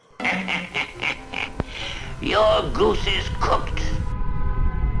Your goose is cooked.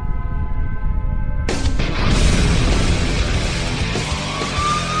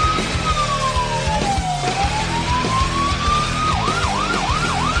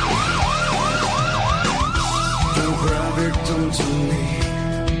 Don't cry victim to me.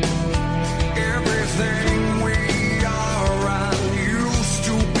 Everything we are and used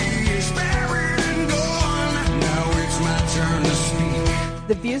to be is buried and gone. Now it's my turn to speak.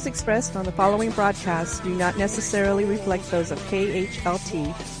 The views expressed on the following broadcasts do not necessarily reflect those of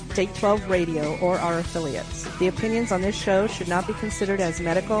KHLT, Take 12 Radio, or our affiliates. The opinions on this show should not be considered as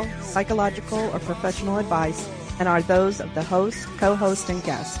medical, psychological, or professional advice and are those of the host, co-host, and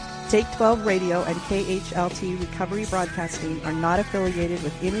guest. Take 12 Radio and KHLT Recovery Broadcasting are not affiliated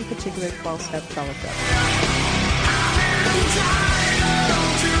with any particular 12-step fellowship.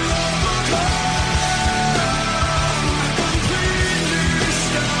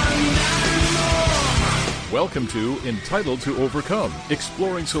 Welcome to Entitled to Overcome,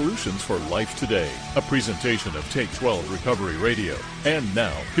 exploring solutions for life today. A presentation of Take 12 Recovery Radio. And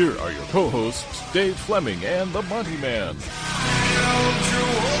now, here are your co-hosts, Dave Fleming and the Monty Man.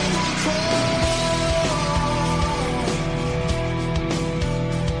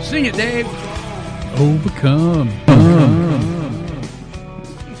 Sing it, Dave. Overcome.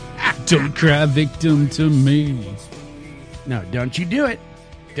 Don't cry victim to me. No, don't you do it.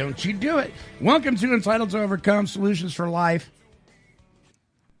 Don't you do it. Welcome to Entitled to Overcome, Solutions for Life.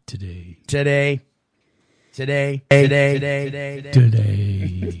 Today. Yeah.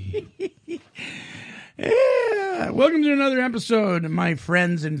 Welcome to another episode, my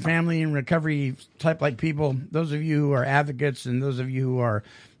friends and family and recovery type like people. Those of you who are advocates and those of you who are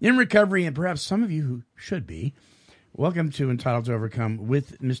in recovery and perhaps some of you who should be. Welcome to Entitled to Overcome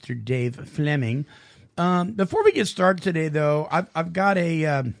with Mr. Dave Fleming. Before we get started today, though, I've got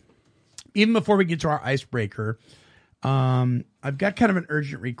even before we get to our icebreaker, I've got kind of an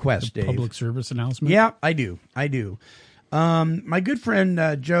urgent request, Dave. Public service announcement? Yeah, I do. My good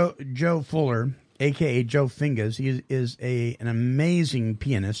friend Joe Fuller, a.k.a. Joe Fingas, he is an amazing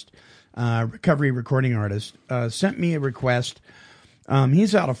pianist, recovery recording artist, sent me a request.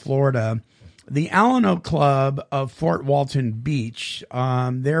 He's out of Florida. The Alano Club of Fort Walton Beach,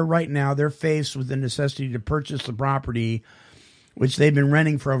 they're faced with the necessity to purchase the property, which they've been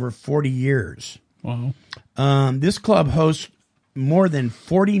renting for over 40 years. Wow. This club hosts more than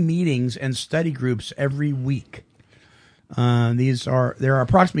 40 meetings and study groups every week. There are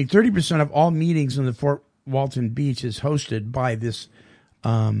approximately 30% of all meetings in the Fort Walton Beach is hosted by this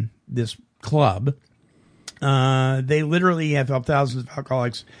club. They literally have helped thousands of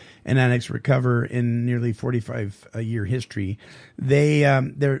alcoholics and addicts recover in nearly 45-year history. They're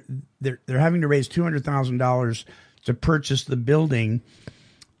having to raise $200,000 to purchase the building.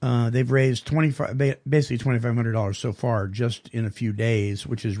 They've raised basically $2,500 so far, just in a few days,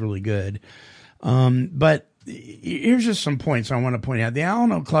 which is really good. But here's just some points I want to point out. The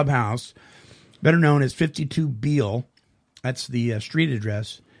Alano Clubhouse, better known as 52 Beale, that's the street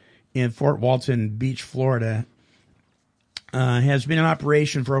address in Fort Walton Beach, Florida, has been in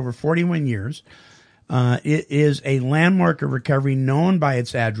operation for over 41 years. It is a landmark of recovery known by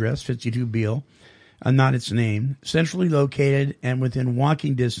its address, 52 Beale, not its name, centrally located and within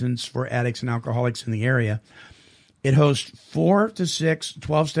walking distance for addicts and alcoholics in the area. It hosts 4 to 6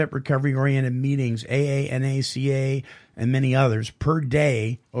 12-step recovery-oriented meetings, AA, NACA, and many others, per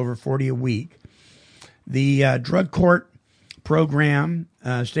day, over 40 a week. The drug court program,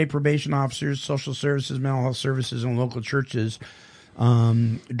 state probation officers, social services, mental health services, and local churches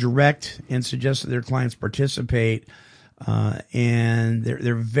direct and suggest that their clients participate, and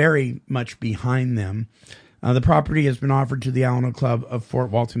they're very much behind them. The property has been offered to the Alano Club of Fort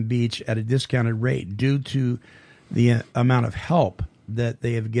Walton Beach at a discounted rate due to the amount of help that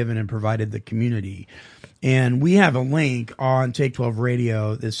they have given and provided the community. And we have a link on Take 12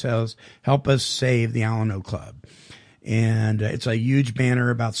 Radio that says, "Help us save the Alano Club." And it's a huge banner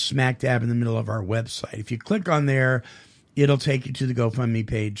about smack dab in the middle of our website. If you click on there, it'll take you to the GoFundMe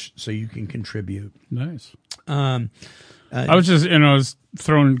page so you can contribute. Nice. I was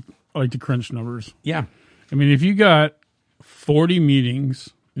throwing like the crunch numbers. Yeah. I mean, if you got 40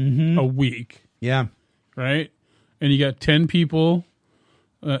 meetings a week. Yeah. Right? And you got 10 people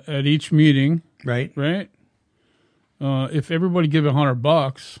at each meeting. Right. If everybody give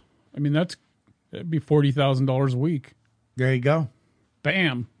 $100, I mean, that'd be $40,000 a week. There you go.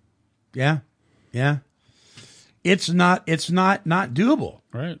 Bam. Yeah. It's not doable.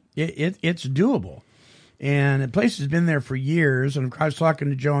 Right. It's doable. And the place has been there for years. And I was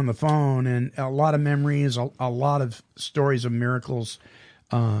talking to Joe on the phone, and a lot of memories, a lot of stories of miracles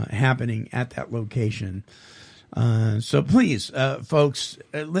happening at that location. So please, folks,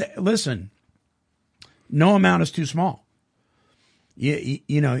 listen. No amount is too small.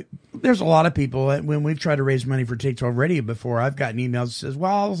 You know, there's a lot of people when we've tried to raise money for Take 12 Radio before. I've gotten emails that says,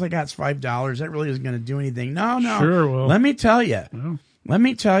 "Well, all I got is $5. That really isn't going to do anything." No. Sure, well, let me tell you.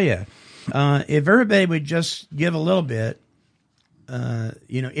 If everybody would just give a little bit,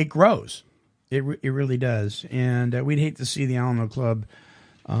 you know, it grows. It really does. And we'd hate to see the Alamo Club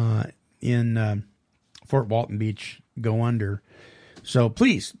in Fort Walton Beach go under. So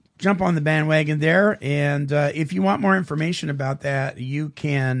please jump on the bandwagon there. And if you want more information about that, you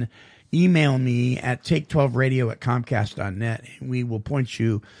can email me at take12radio@comcast.net, and we will point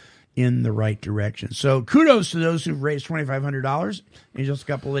you in the right direction. So kudos to those who've raised $2,500 in just a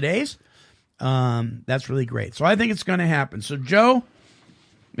couple of days. That's really great. So I think it's going to happen. So Joe,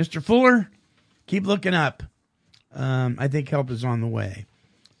 Mr. Fuller, keep looking up. I think help is on the way.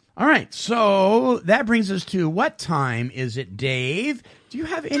 All right, so that brings us to what time is it, Dave? Do you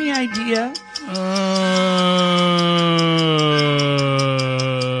have any idea?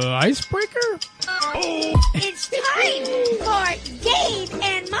 Icebreaker? It's time for Dave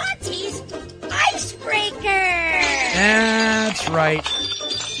and Monty's Icebreaker. That's right.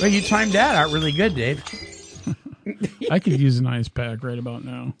 Well, you timed that out really good, Dave. I could use an ice pack right about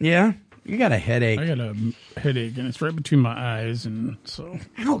now. Yeah? You got a headache. I got a headache, and it's right between my eyes, and so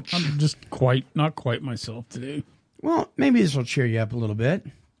Ouch. I'm just not quite myself today. Well, maybe this will cheer you up a little bit.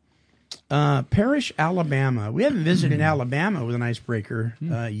 Parrish, Alabama. We haven't visited Alabama with an icebreaker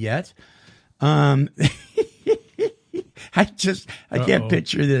yet. I can't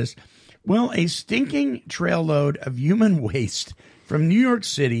picture this. Well, a stinking trail load of human waste from New York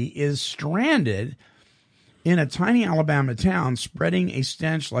City is stranded in a tiny Alabama town, spreading a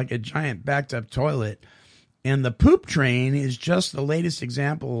stench like a giant backed-up toilet. And the poop train is just the latest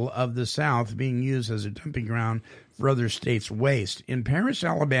example of the South being used as a dumping ground for other states' waste. In Parrish,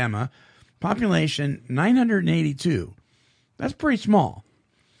 Alabama, population 982. That's pretty small.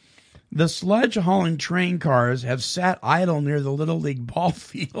 The sludge-hauling train cars have sat idle near the Little League ball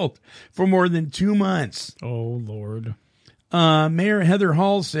field for more than 2 months. Oh, Lord. Mayor Heather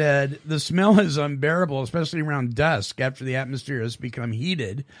Hall said the smell is unbearable, especially around dusk after the atmosphere has become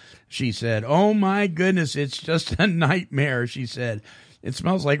heated. She said, "Oh, my goodness, it's just a nightmare," she said. "It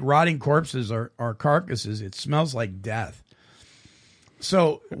smells like rotting corpses or carcasses. It smells like death."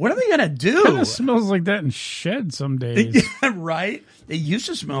 So what are they going to do? It smells like that in shed some days. Yeah, right? They used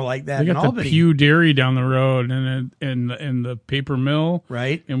to smell like that They in got the Albany. Pew Dairy down the road and the paper mill.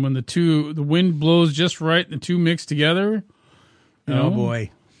 Right. And when the wind blows just right, the two mix together. Oh,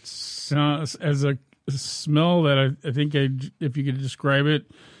 boy. As a smell that I think if you could describe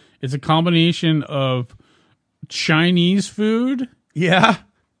it, it's a combination of Chinese food. Yeah.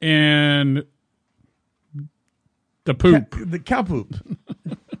 And the poop. The cow poop.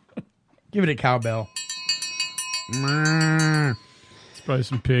 Give it a cowbell. There's probably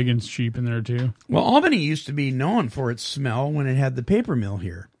some pig and sheep in there, too. Well, Albany used to be known for its smell when it had the paper mill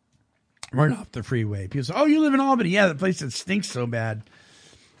here. Right off the freeway. People say, "Oh, you live in Albany." Yeah, the place that stinks so bad.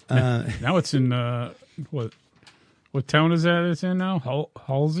 Now it's in, what town is that it's in now?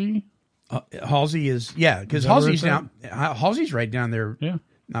 Halsey? Halsey is, because Halsey's Halsey's right down there,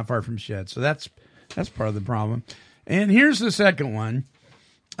 not far from Shed. So that's part of the problem. And here's the second one.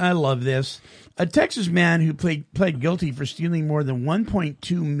 I love this. A Texas man who pled guilty for stealing more than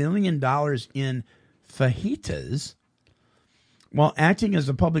 $1.2 million in fajitas while acting as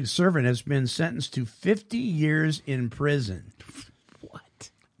a public servant has been sentenced to 50 years in prison. What?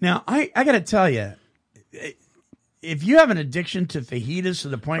 Now, I got to tell you, if you have an addiction to fajitas to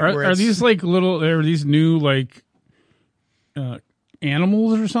the point where are these like are these new like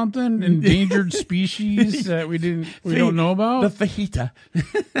animals or something, endangered species that we don't know about? The fajita.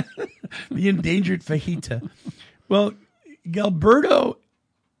 The endangered fajita. Well, Gilberto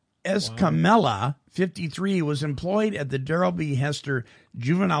Escamilla, 53, was employed at the Darrell B. Hester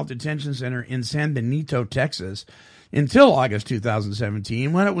Juvenile Detention Center in San Benito, Texas, until August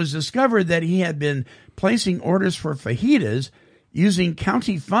 2017, when it was discovered that he had been placing orders for fajitas using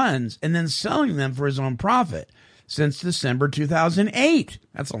county funds and then selling them for his own profit since December 2008.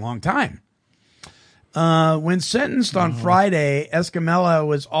 That's a long time. When sentenced on Friday, Escamilla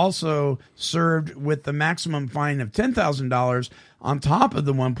was also served with the maximum fine of $10,000 on top of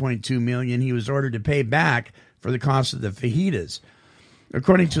the $1.2 million he was ordered to pay back for the cost of the fajitas.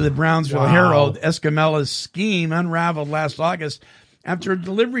 According to the Brownsville Herald, Escamilla's scheme unraveled last August after a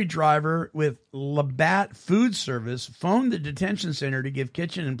delivery driver with Labatt Food Service phoned the detention center to give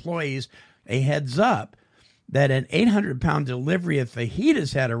kitchen employees a heads up that an 800-pound delivery of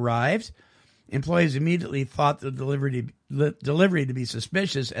fajitas had arrived. Employees immediately thought the delivery to be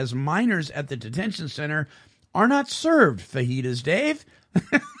suspicious, as minors at the detention center are not served fajitas, Dave.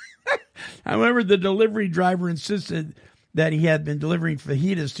 However, the delivery driver insisted that he had been delivering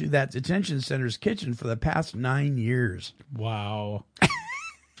fajitas to that detention center's kitchen for the past 9 years. Wow.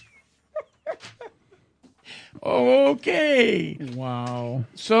 Okay. Wow.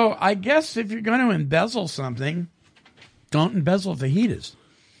 So I guess if you're going to embezzle something, don't embezzle fajitas.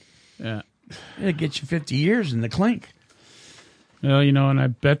 Yeah. It'll get you 50 years in the clink. Well, and I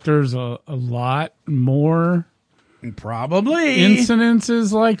bet there's a lot more Probably.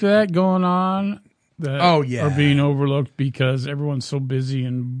 incidences like that going on that yeah. are being overlooked because everyone's so busy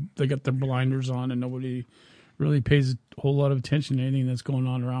and they got their blinders on and nobody really pays a whole lot of attention to anything that's going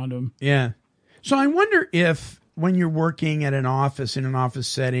on around them. Yeah. So I wonder if when you're working at an office, in an office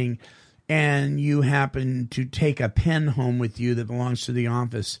setting, and you happen to take a pen home with you that belongs to the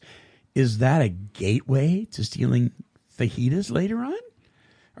office, is that a gateway to stealing fajitas later on?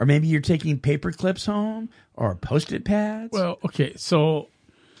 Or maybe you're taking paper clips home or Post-it pads? Well, okay, so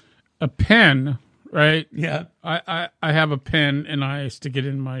a pen, right? Yeah. I have a pen and I stick it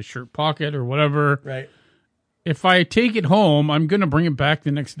in my shirt pocket or whatever. Right. If I take it home, I'm going to bring it back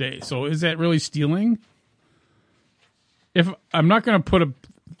the next day. So is that really stealing? If I'm not going to put a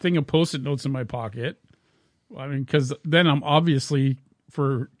thing of Post-it notes in my pocket, I mean, because then I'm obviously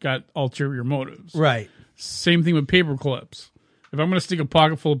got ulterior motives. Right. Same thing with paper clips. If I'm going to stick a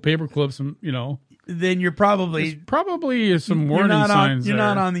pocket full of paper clips, then you're probably some warning signs. You're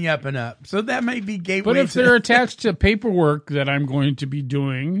not on the up and up. So that may be gateway. But if they're attached to paperwork that I'm going to be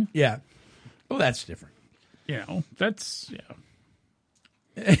doing, yeah, well, that's different. That's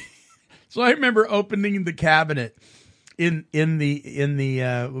So I remember opening the cabinet in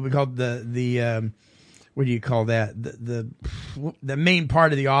the what we called the what do you call that, the main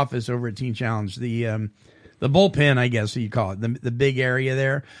part of the office over at Teen Challenge, the bullpen, I guess you call it, the big area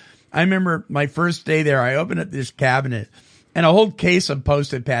there. I remember my first day there, I opened up this cabinet and a whole case of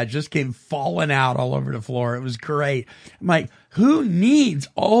Post-it pads just came falling out all over the floor. It was great. I'm like, who needs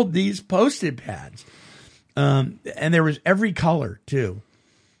all these Post-it pads? And there was every color too.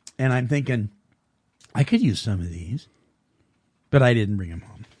 And I'm thinking, I could use some of these, but I didn't bring them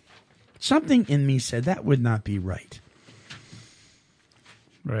home. Something in me said that would not be right.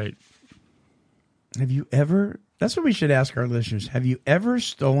 right. Have you ever, that's what we should ask our listeners. Have you ever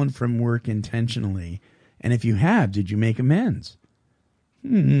stolen from work intentionally? And if you have, did you make amends?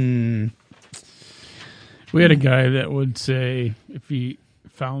 We had a guy that would say if he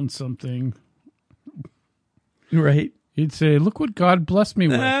found something, Right. he'd say, "Look what God blessed me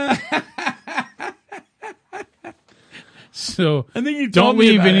with." So I think you don't told me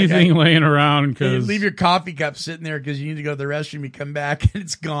leave about it, anything okay? laying around You because leave your coffee cup sitting there because you need to go to the restroom. You come back and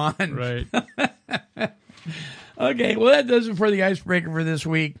it's gone. right. Okay, well, that does it for the icebreaker for this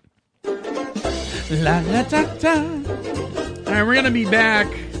week. La la ta ta. All right, we're going to be back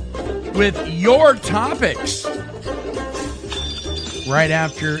with your topics right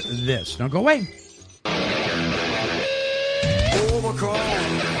after this. Don't go away.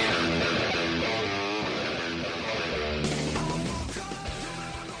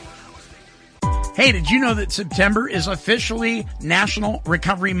 Hey, did you know that September is officially National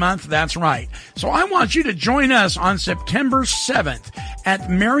Recovery Month? That's right. So I want you to join us on September 7th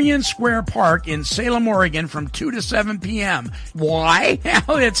at Marion Square Park in Salem, Oregon from 2 to 7 p.m. Why?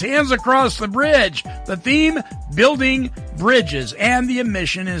 Well, it's Hands Across the Bridge. The theme, building bridges, and the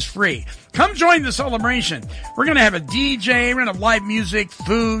admission is free. Come join the celebration. We're going to have a DJ, we're going to have live music,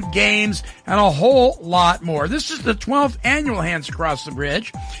 food, games, and a whole lot more. This is the 12th annual Hands Across the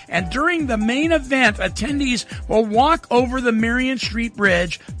Bridge, and during the main event, attendees will walk over the Marion Street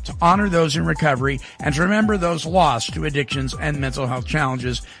Bridge to honor those in recovery and to remember those lost to addictions and mental health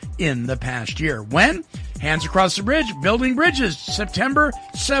challenges in the past year. When? Hands Across the Bridge, Building Bridges, September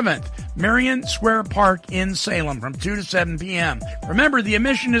 7th, Marion Square Park in Salem from 2 to 7 p.m. Remember, the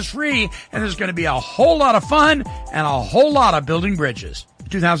admission is free, and there's going to be a whole lot of fun and a whole lot of building bridges.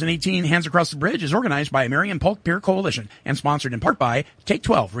 2018 Hands Across the Bridge is organized by Marion Polk Peer Coalition and sponsored in part by Take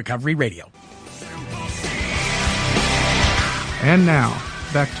 12 Recovery Radio. And now,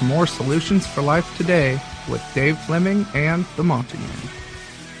 back to more Solutions for Life today with Dave Fleming and the Monty Man.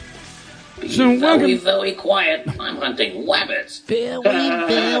 So welcome. Very quiet. I'm hunting rabbits.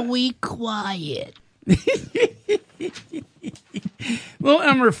 Very quiet. Little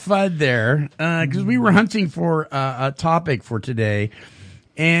Elmer Fudd there, because we were hunting for a topic for today,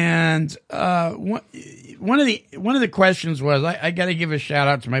 and one of the questions was I got to give a shout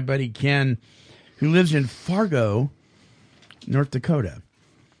out to my buddy Ken, who lives in Fargo, North Dakota.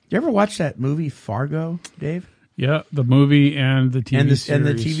 You ever watch that movie Fargo, Dave? Yeah, the movie and the TV series. And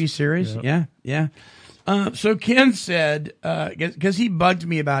the TV series? Yep. Yeah. So Ken said, because he bugged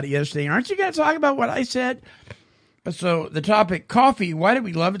me about it yesterday, aren't you going to talk about what I said? So the topic, coffee, why do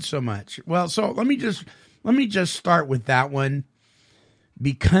we love it so much? Well, so let me just start with that one.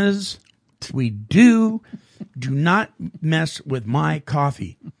 Because we do not mess with my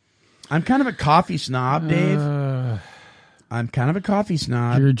coffee. I'm kind of a coffee snob, Dave. I'm kind of a coffee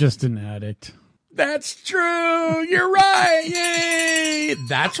snob. You're just an addict. That's true. You're right. Yay!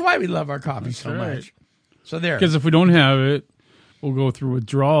 That's why we love our coffee so much. So there. Because if we don't have it, we'll go through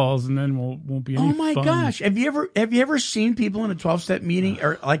withdrawals, and then won't be any Oh my fun. gosh! Have you ever seen people in a 12-step meeting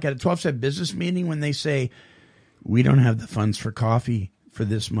or like at a 12-step business meeting when they say, "We don't have the funds for coffee for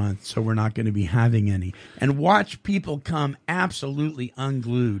this month, so we're not going to be having any," and watch people come absolutely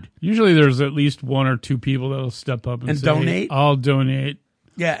unglued. Usually, there's at least one or two people that'll step up and say, donate. I'll donate.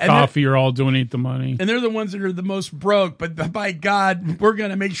 Yeah, and coffee, or I'll donate the money. And they're the ones that are the most broke, but by God, we're going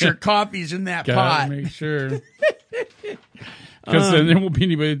to make sure coffee's in that pot. Gotta make sure. Because then there won't be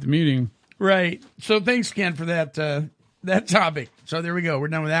anybody at the meeting. Right. So thanks, Ken, for that topic. So there we go. We're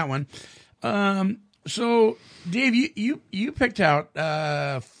done with that one. So, Dave, you picked out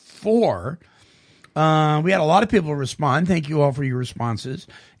 4. We had a lot of people respond. Thank you all for your responses.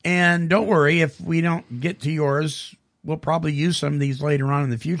 And don't worry, if we don't get to yours, we'll probably use some of these later on in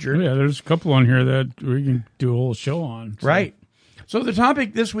the future. Yeah, there's a couple on here that we can do a whole show on. So. Right. So the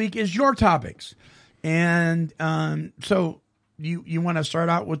topic this week is your topics. And so you want to start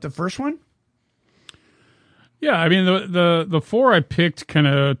out with the first one? Yeah, I mean, the 4 I picked kind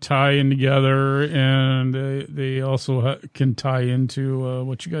of tie in together, and they also can tie into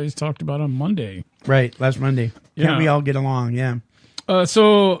what you guys talked about on Monday. Right, last Monday. Yeah. Can't we all get along? Yeah.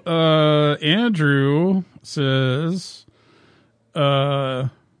 So Andrew says, a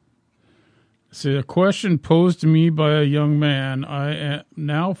question posed to me by a young man. I am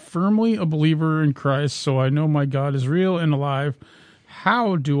now firmly a believer in Christ, so I know my God is real and alive.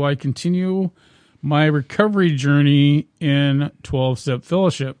 How do I continue my recovery journey in 12-step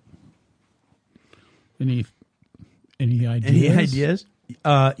fellowship? Any ideas? Any ideas?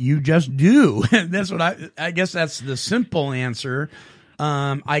 You just do. That's what I guess that's the simple answer.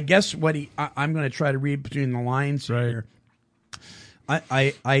 I guess what I'm going to try to read between the lines here.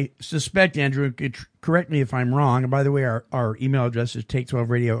 I suspect, Andrew, could correct me if I'm wrong. And by the way, our email address is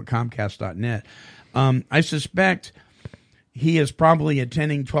take12radio@comcast.net. I suspect he is probably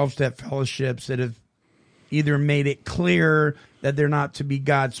attending 12-step fellowships that have either made it clear that they're not to be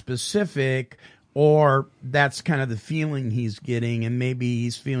God specific, or that's kind of the feeling he's getting. And maybe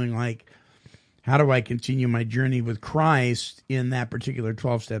he's feeling like, how do I continue my journey with Christ in that particular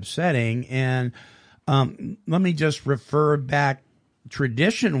 12-step setting? And let me just refer back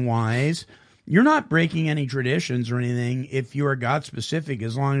tradition-wise. You're not breaking any traditions or anything if you are God-specific,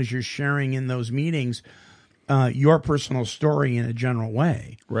 as long as you're sharing in those meetings your personal story in a general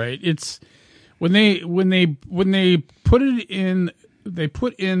way. Right. It's when they put it in, they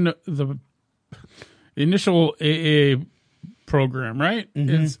put in the initial AA program, right?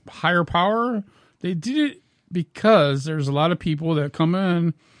 Mm-hmm. It's higher power. They did it because there's a lot of people that come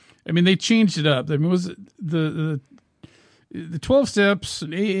in. I mean, they changed it up. I mean, it was the 12 steps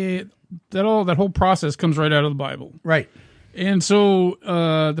and AA, that whole process comes right out of the Bible. Right. And so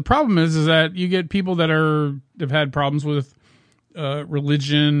the problem is that you get people that have had problems with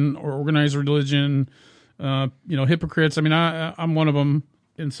religion or organized religion, hypocrites. I mean, I'm one of them.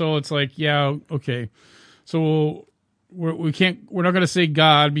 And so it's like, yeah, okay. So we're not going to say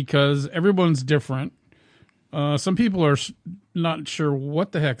God because everyone's different. Some people are not sure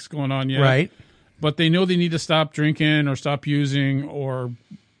what the heck's going on yet. Right. But they know they need to stop drinking or stop using or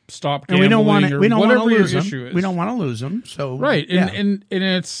stop gambling, and we don't want to. We don't want to lose them. Issue is. We don't want to lose them. So right, yeah. and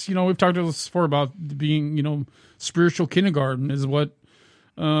it's we've talked about this before about being spiritual kindergarten is what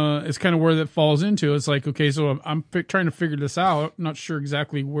is kind of where that falls into. It's like, okay, so I'm trying to figure this out. I'm not sure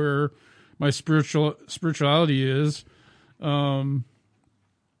exactly where my spirituality is, or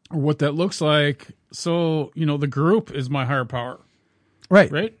what that looks like. So the group is my higher power.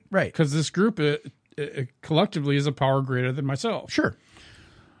 Right. Because this group it collectively is a power greater than myself. Sure.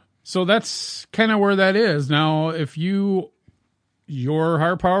 So that's kind of where that is. Now, if your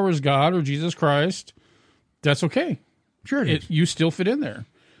higher power is God or Jesus Christ, that's okay. Sure it is. You still fit in there.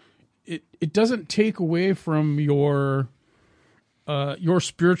 It doesn't take away from your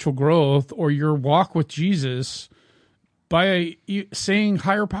spiritual growth or your walk with Jesus by saying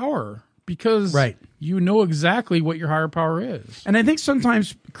higher power, because you know exactly what your higher power is. And I think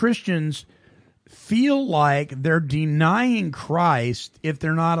sometimes Christians feel like they're denying Christ if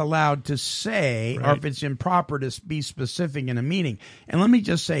they're not allowed to say, or if it's improper to be specific in a meeting. And let me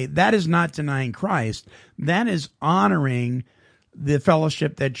just say, that is not denying Christ. That is honoring the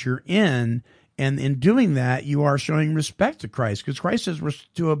fellowship that you're in. And in doing that, you are showing respect to Christ, because Christ says we're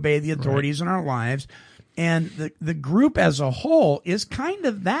to obey the authorities in our lives. And the group as a whole is kind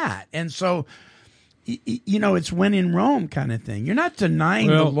of that. And so, you know, it's when in Rome kind of thing. You're not denying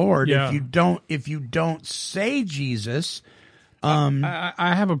the Lord if you don't say Jesus. I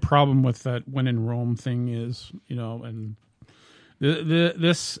have a problem with that when in Rome thing is, you know, and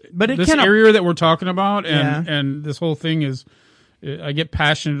this area that we're talking about and this whole thing is, I get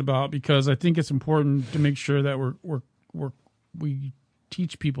passionate about, because I think it's important to make sure that we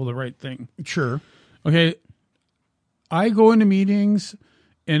teach people the right thing. Sure. Okay. I go into meetings,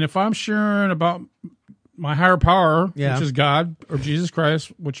 and if I'm sharing about my higher power, which is God or Jesus Christ,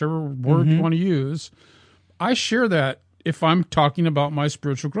 whichever word you want to use, I share that if I'm talking about my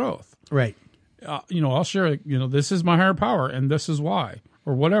spiritual growth. Right. You know, I'll share, you know, this is my higher power and this is why,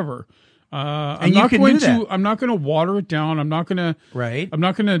 or whatever. I'm not going to water it down. I'm not going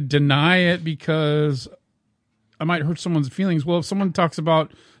to deny it because I might hurt someone's feelings. Well, if someone talks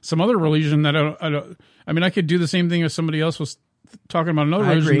about some other religion that I mean, I could do the same thing if somebody else was talking about another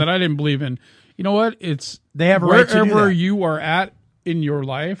religion that I didn't believe in. You know what? They have a right to do wherever that. you are at in your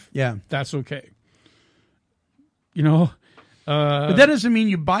life. Yeah, that's okay. You know, but that doesn't mean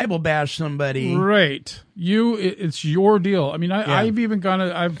you Bible bash somebody, right? It's your deal. I mean, I've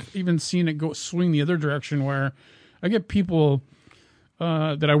even seen it swing the other direction, where I get people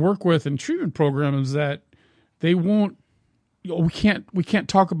that I work with in treatment programs that they won't. We can't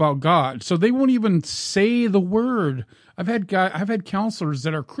talk about God, so they won't even say the word. I've had counselors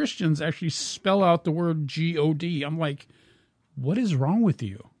that are Christians actually spell out the word God. I'm like, what is wrong with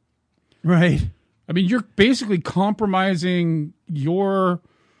you? Right. I mean, you're basically compromising your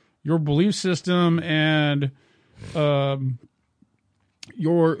belief system and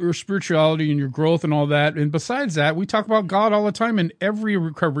your spirituality and your growth and all that. And besides that, we talk about God all the time in every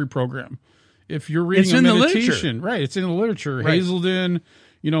recovery program. If you're reading a meditation, right? It's in the literature. Right. Hazelden,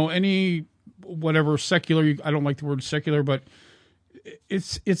 you know, any whatever secular. I don't like the word secular, but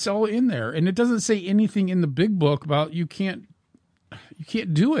it's all in there, and it doesn't say anything in the big book about you can't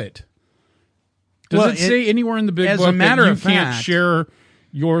do it. Does it say anywhere in the big book that you can't share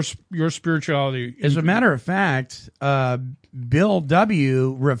your spirituality? As a matter of fact, Bill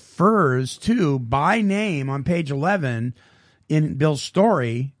W. refers to by name on page 11 in Bill's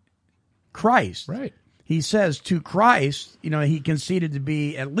story Christ. Right. He says to Christ, you know, he conceded to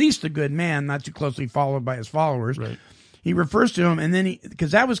be at least a good man, not too closely followed by his followers. Right. He refers to him, and then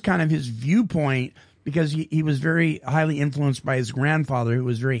because that was kind of his viewpoint, because he was very highly influenced by his grandfather, who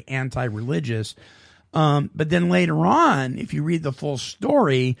was very anti-religious. But then later on, if you read the full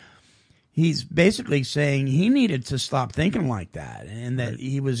story, he's basically saying he needed to stop thinking like that, and that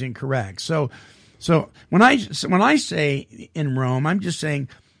he was incorrect. So when I say in Rome, I'm just saying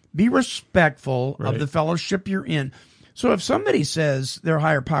be respectful of the fellowship you're in. So if somebody says their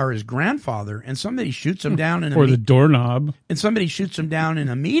higher power is grandfather, and somebody shoots them down in or the doorknob, and somebody shoots him down in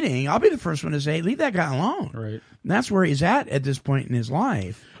a meeting, I'll be the first one to say, leave that guy alone. Right. And that's where he's at this point in his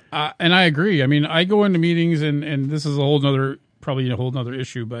life. And I agree. I mean, I go into meetings, and this is probably a whole nother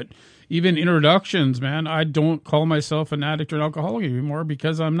issue, but even introductions, man, I don't call myself an addict or an alcoholic anymore,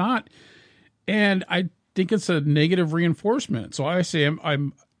 because I'm not. And I think it's a negative reinforcement. So I say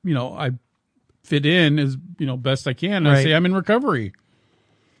I'm I fit in as, best I can. I say I'm in recovery.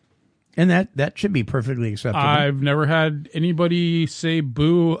 And that should be perfectly acceptable. I've never had anybody say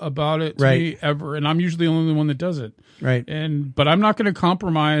boo about it to me ever, and I'm usually the only one that does it. Right. But I'm not going to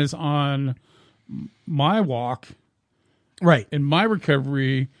compromise on my walk, and my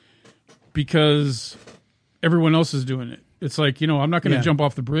recovery, because everyone else is doing it. It's like, I'm not going to jump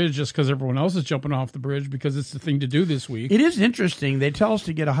off the bridge just because everyone else is jumping off the bridge, because it's the thing to do this week. It is interesting. They tell us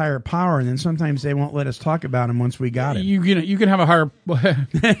to get a higher power, and then sometimes they won't let us talk about him once we got it. You can have a higher.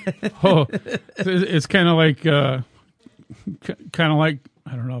 It's kind of like I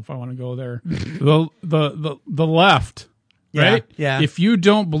don't know if I want to go there. The left, right? Yeah. If you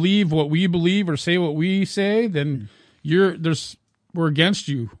don't believe what we believe or say what we say, then we're against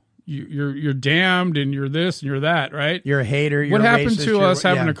you. You're damned, and you're this and you're that, right? You're a hater. You're what happened racist, to us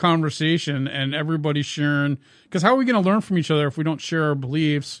having a conversation and everybody sharing? Because how are we going to learn from each other if we don't share our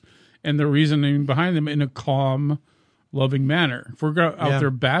beliefs and the reasoning behind them in a calm, loving manner? If we're out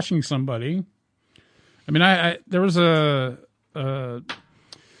there bashing somebody, I mean, there was a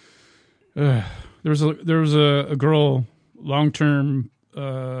girl, long-term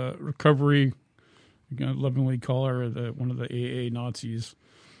recovery I lovingly call her one of the AA Nazis,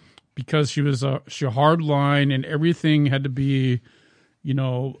 because she was a hard line, and everything had to be,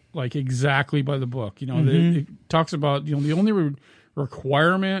 like exactly by the book. It talks about the only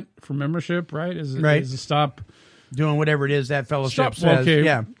requirement for membership, right, is to stop doing whatever it is that fellowship says.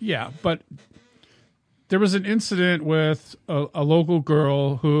 Okay, yeah. But there was an incident with a local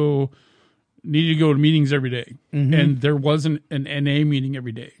girl who needed to go to meetings every day, and there wasn't an NA meeting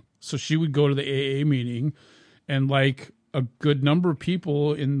every day. So she would go to the AA meeting, and like a good number of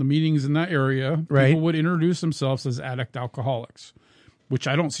people in the meetings in that area, people would introduce themselves as addict alcoholics, which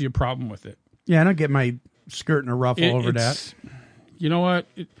I don't see a problem with it. Yeah, I don't get my skirt in a ruffle over that. You know what?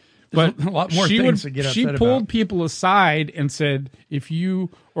 But a lot more things to get upset about. She pulled people aside and said, if you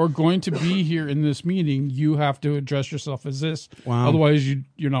are going to be here in this meeting, you have to address yourself as this. Wow. Otherwise,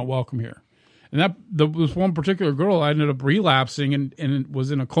 you're not welcome here. And there was one particular girl, I ended up relapsing and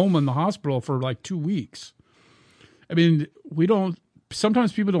was in a coma in the hospital for like 2 weeks. I mean,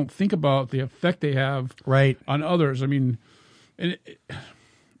 sometimes people don't think about the effect they have on others. I mean, the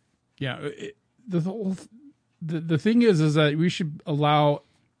thing is that we should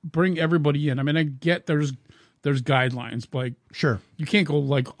bring everybody in. I mean, I get there's guidelines, but like, sure, you can't go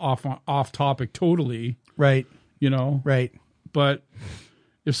like off topic totally. Right. Right. But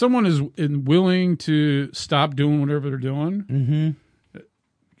if someone is willing to stop doing whatever they're doing,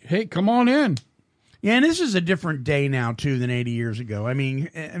 hey, come on in. Yeah, and this is a different day now too than 80 years ago. I mean,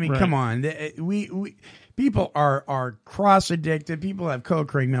 come on. We people are cross addicted. People have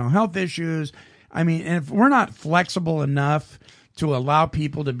co-occurring mental health issues. I mean, and if we're not flexible enough to allow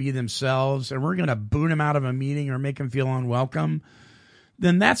people to be themselves, and we're going to boot them out of a meeting or make them feel unwelcome,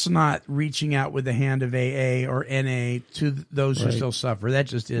 then that's not reaching out with the hand of AA or NA to those who still suffer. That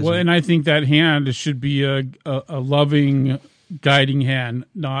just isn't. Well, and I think that hand should be a loving, guiding hand,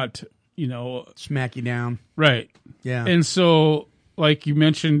 not, smack you down. Right. Yeah. And so, like you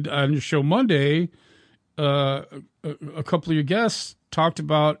mentioned on your show Monday, a couple of your guests talked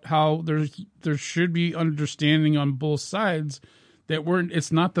about how there should be understanding on both sides that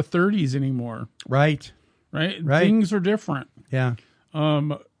it's not the 30s anymore. Right. Things are different. Yeah.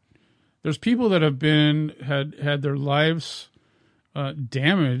 There's people that have had their lives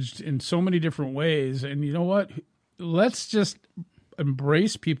damaged in so many different ways, and you know what? Let's just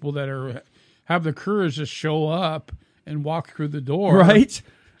embrace people that have the courage to show up and walk through the door. Right.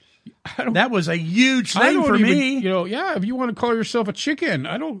 That was a huge thing for me. If you want to call yourself a chicken,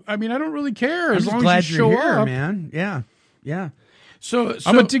 I don't really care as long glad as you show you're here, up, man. Yeah. So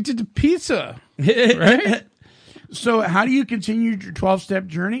I'm addicted to pizza, right? So how do you continue your 12-step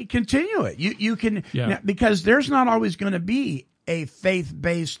journey? Continue it. You can, because there's not always going to be a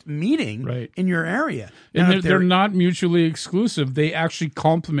faith-based meeting in your area. And now, they're not mutually exclusive. They actually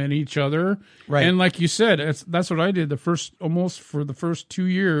complement each other. Right. And like you said, that's what I did for the first 2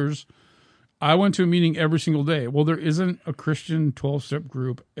 years. I went to a meeting every single day. Well, there isn't a Christian 12-step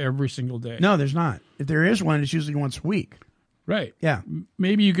group every single day. No, there's not. If there is one, it's usually once a week. Right. Yeah.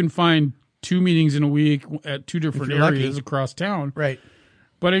 Maybe you can find 2 meetings in a week at 2 different areas across town. Right.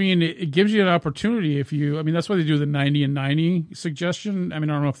 But I mean, it gives you an opportunity that's why they do the 90 and 90 suggestion. I mean,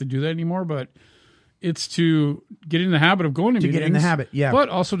 I don't know if they do that anymore, but it's to get in the habit of going to meetings. Get in the habit, yeah. But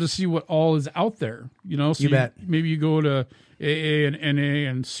also to see what all is out there, So you bet. Maybe you go to AA and NA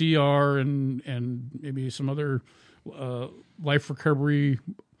and CR and maybe some other life recovery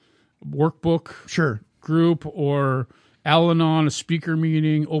workbook group, or Al-Anon, a speaker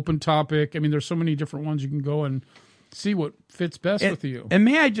meeting, open topic. I mean, there's so many different ones you can go and see what fits best with you. And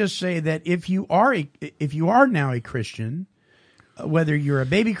may I just say that if you are now a Christian, whether you're a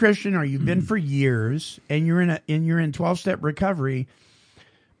baby Christian or you've been for years, and you're in 12-step recovery,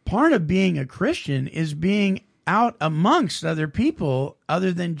 part of being a Christian is being out amongst other people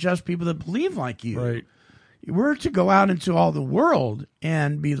other than just people that believe like you. Right. We're to go out into all the world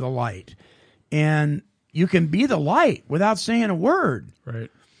and be the light. And you can be the light without saying a word.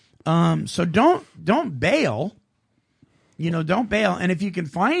 Right. So don't bail. Don't bail. And if you can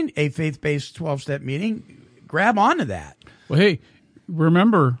find a faith-based 12-step meeting, grab onto that. Well, hey,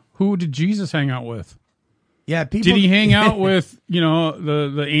 remember, who did Jesus hang out with? Yeah, people. Did he hang out with,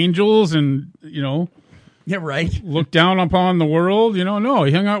 the angels and, Yeah, right. look down upon the world? No,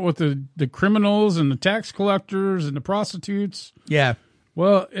 he hung out with the criminals and the tax collectors and the prostitutes. Yeah.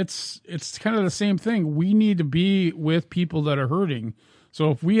 Well, it's kind of the same thing. We need to be with people that are hurting.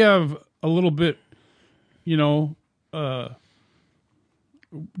 So if we have a little bit,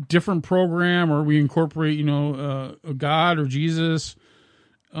 different program, or we incorporate, God or Jesus,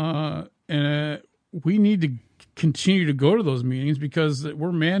 and we need to continue to go to those meetings, because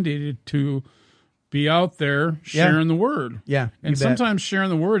we're mandated to be out there sharing the word. Yeah, you and bet. sometimes sharing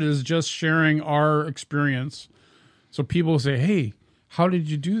the word is just sharing our experience. So people say, "Hey, how did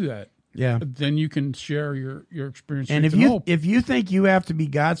you do that?" Yeah. Then you can share your experience. And strength, hope. if you think you have to be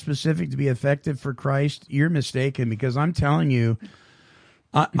God specific to be effective for Christ, you're mistaken, because I'm telling you,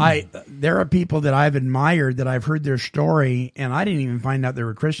 I there are people that I've admired that I've heard their story, and I didn't even find out they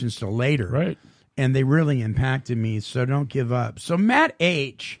were Christians till later. Right. And they really impacted me. So don't give up. So Matt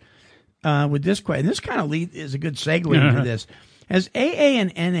H. With this question, this kind of is a good segue into this. Has AA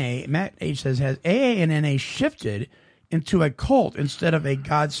and NA, Matt H. says, has AA and NA shifted into a cult instead of a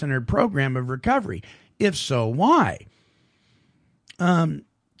God-centered program of recovery? If so, why? So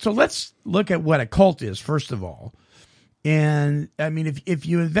let's look at what a cult is, first of all. And I mean, if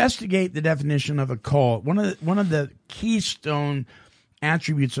you investigate the definition of a cult, one of the keystone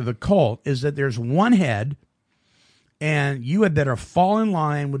attributes of a cult is that there's one head, and you had better fall in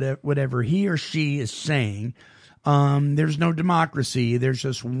line with whatever he or she is saying. There's no democracy. There's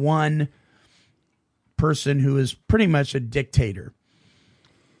just one person who is pretty much a dictator.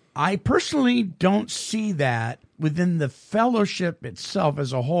 I personally don't see that within the fellowship itself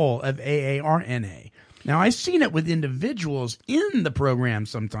as a whole of AA or NA. Now, I've seen it with individuals in the program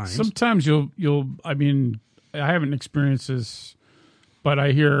sometimes. Sometimes you'll. I mean, I haven't experienced this, but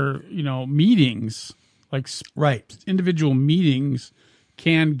I hear meetings, like individual meetings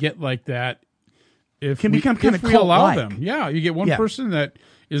can get like that. If we allow them. Yeah, you get one person that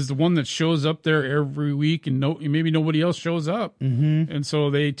is the one that shows up there every week, and maybe nobody else shows up, and so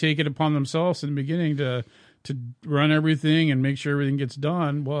they take it upon themselves in the beginning to run everything and make sure everything gets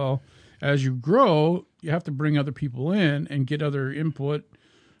done. Well, as you grow, you have to bring other people in and get other input.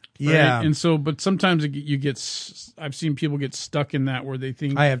 Right? Yeah, and so, but sometimes you get. I've seen people get stuck in that where they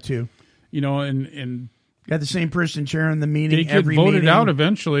think I have too. And got the same person chairing the meeting. They get every voted meeting. out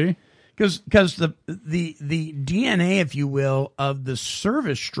eventually. Because the DNA, if you will, of the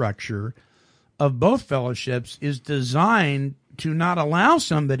service structure of both fellowships is designed to not allow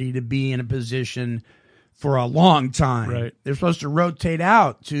somebody to be in a position for a long time. Right. They're supposed to rotate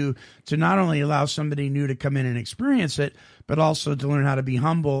out to not only allow somebody new to come in and experience it, but also to learn how to be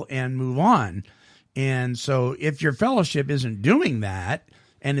humble and move on. And so if your fellowship isn't doing that,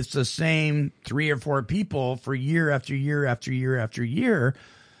 and it's the same 3 or 4 people for year after year after year after year,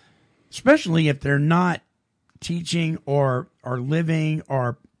 especially if they're not teaching or living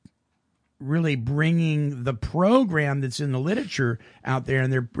or really bringing the program that's in the literature out there,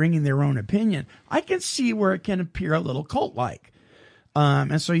 and they're bringing their own opinion, I can see where it can appear a little cult-like.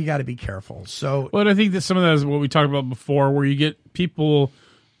 And so you got to be careful. So, but I think that some of that is what we talked about before, where you get people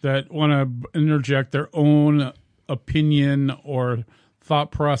that want to interject their own opinion or thought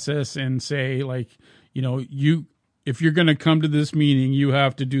process and say, like, if you're going to come to this meeting, you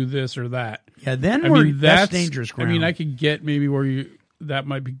have to do this or that. Yeah, then that's dangerous ground. I mean, I could get maybe where that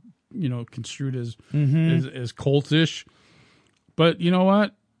might be, construed as as cultish. But you know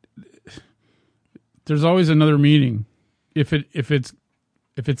what? There's always another meeting. If it's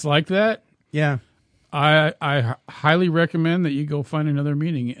like that, yeah, I highly recommend that you go find another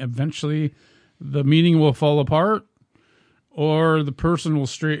meeting. Eventually, the meeting will fall apart. Or the person will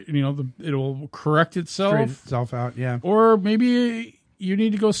it will correct itself. Straighten itself out, yeah. Or maybe you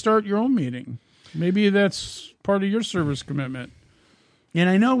need to go start your own meeting. Maybe that's part of your service commitment. And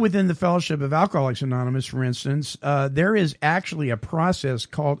I know within the Fellowship of Alcoholics Anonymous, for instance, there is actually a process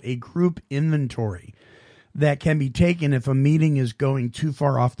called a group inventory that can be taken if a meeting is going too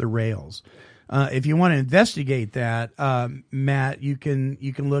far off the rails. If you want to investigate that, Matt, you can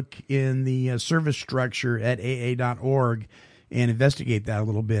look in the service structure at aa.org and investigate that a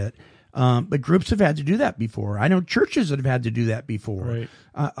little bit. But groups have had to do that before. I know churches that have had to do that before. Right.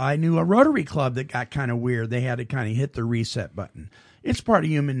 I knew a Rotary Club that got kind of weird. They had to kind of hit the reset button. It's part of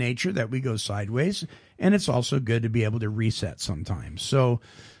human nature that we go sideways, and it's also good to be able to reset sometimes. So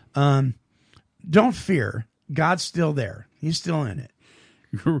don't fear. God's still there. He's still in it.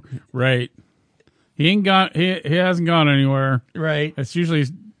 Right. He hasn't gone anywhere. Right. It's usually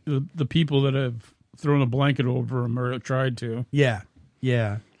the people that have thrown a blanket over him or tried to. Yeah.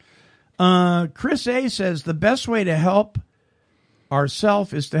 Yeah. Chris A. says the best way to help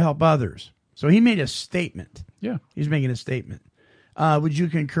ourselves is to help others. So he made a statement. Yeah. He's making a statement. Would you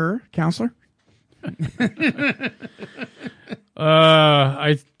concur, counselor? That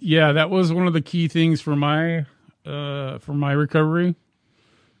was one of the key things for my recovery.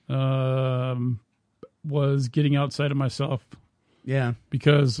 Was getting outside of myself. Yeah.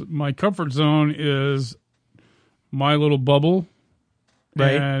 Because my comfort zone is my little bubble,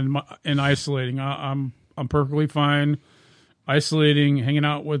 right, and isolating. I'm perfectly fine isolating, hanging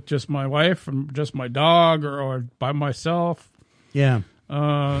out with just my wife and just my dog or by myself. Yeah.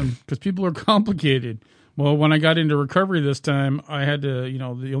 Because people are complicated. Well, when I got into recovery this time, I had to,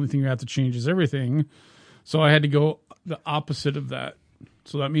 the only thing you have to change is everything. So I had to go the opposite of that.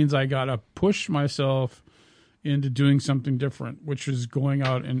 So that means I got to push myself into doing something different, which is going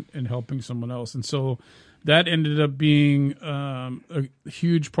out and helping someone else. And so that ended up being a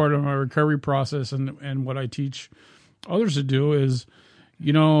huge part of my recovery process. And what I teach others to do is,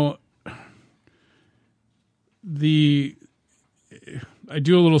 I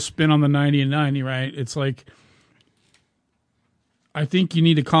do a little spin on the 90 and 90, right? It's like, I think you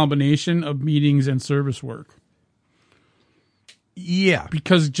need a combination of meetings and service work. Yeah.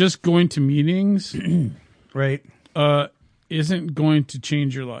 Because just going to meetings right, isn't going to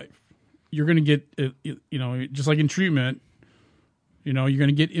change your life. You're going to get, just like in treatment, you're going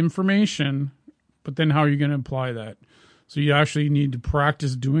to get information, but then how are you going to apply that? So you actually need to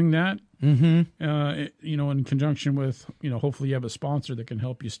practice doing that. Mm-hmm. In conjunction with, hopefully you have a sponsor that can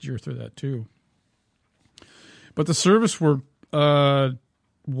help you steer through that too. But the service work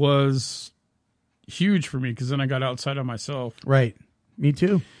was huge for me because then I got outside of myself. Right. Me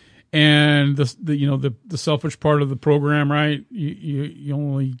too. And the selfish part of the program, right?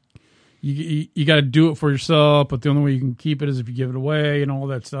 You got to do it for yourself, but the only way you can keep it is if you give it away and all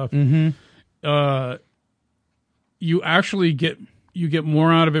that stuff. Mm-hmm. You actually get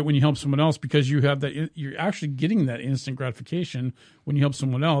more out of it when you help someone else because you have that. You're actually getting that instant gratification when you help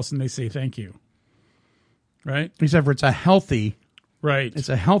someone else and they say thank you. Right. Except for it's a healthy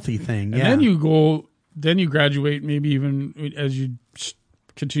thing. And then you graduate, maybe even as you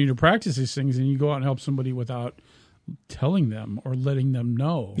continue to practice these things, and you go out and help somebody without telling them or letting them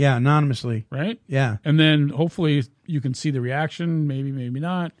know. Yeah, anonymously. Right? Yeah. And then hopefully you can see the reaction, maybe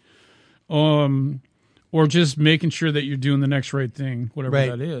not. Or just making sure that you're doing the next right thing, whatever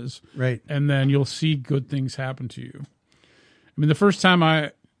that is. Right. And then you'll see good things happen to you. I mean, the first time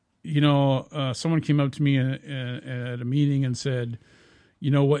someone came up to me at a meeting and said,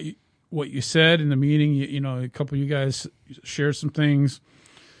 what you said in the meeting, a couple of you guys shared some things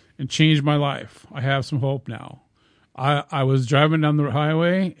and changed my life. I have some hope now. I was driving down the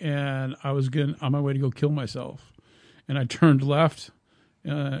highway and I was on my way to go kill myself. And I turned left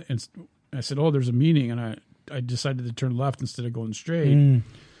and I said, "Oh, there's a meeting," and I decided to turn left instead of going straight.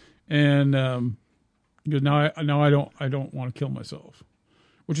 And now I don't want to kill myself,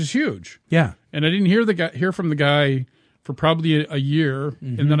 which is huge. Yeah. And I didn't hear from the guy for probably a year,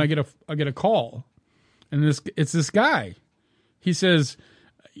 and then I get a call, and it's this guy. He says,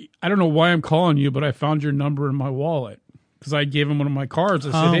 "I don't know why I'm calling you, but I found your number in my wallet because I gave him one of my cards.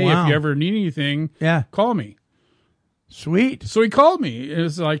 I said, hey, if you ever need anything, call me." Sweet. So he called me. It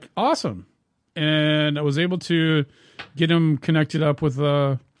was like awesome, and I was able to get him connected up with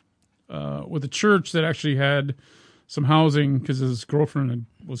a church that actually had some housing because his girlfriend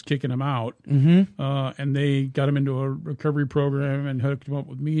was kicking him out, and they got him into a recovery program and hooked him up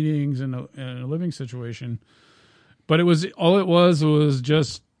with meetings and a living situation. But it was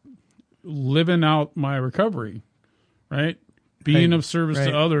just living out my recovery, right? Being of service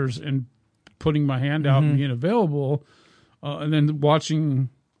to others and putting my hand out and being available. And then watching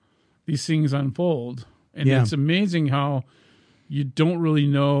these things unfold. And it's amazing how you don't really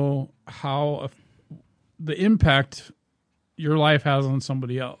know how the impact your life has on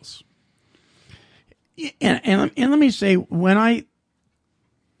somebody else. And let me say, when I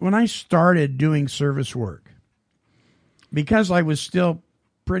started doing service work, because I was still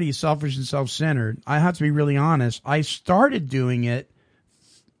pretty selfish and self-centered, I have to be really honest, I started doing it.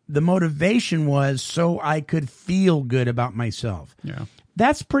 The motivation was so I could feel good about myself. Yeah.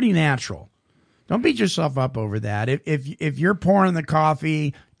 That's pretty natural. Don't beat yourself up over that. If you're pouring the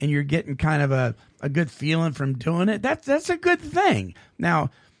coffee and you're getting kind of a good feeling from doing it, that's a good thing.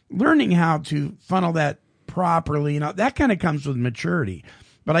 Now, learning how to funnel that properly, that kind of comes with maturity.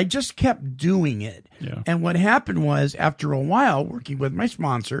 But I just kept doing it. Yeah. And what happened was, after a while, working with my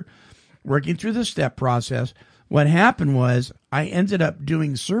sponsor, working through the step process, what happened was I ended up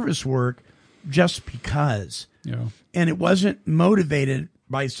doing service work just because. Yeah. And it wasn't motivated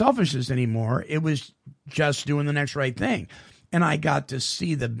by selfishness anymore. It was just doing the next right thing. And I got to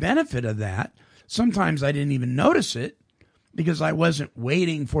see the benefit of that. Sometimes I didn't even notice it because I wasn't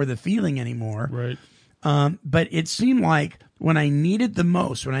waiting for the feeling anymore. Right. But it seemed like when I needed the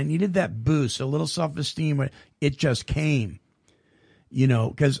most, when I needed that boost, a little self-esteem, it just came.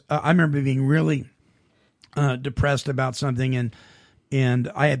 Because I remember being really depressed about something,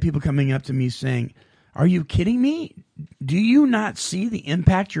 and I had people coming up to me saying, "Are you kidding me? Do you not see the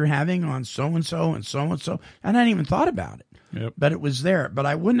impact you're having on so and so and so and so?" And I hadn't even thought about it. Yep. but it was there. But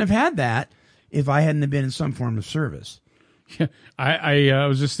I wouldn't have had that if I hadn't been in some form of service. Yeah, I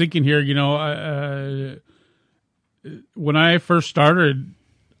was just thinking here, when I first started,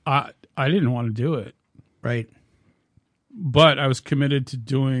 I didn't want to do it, Right. but I was committed to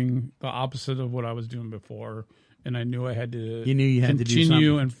doing the opposite of what I was doing before, and I knew I had to. You knew you had to do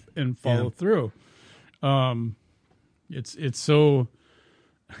continue something. and follow Yeah. through. It's so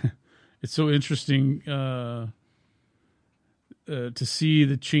it's so interesting to see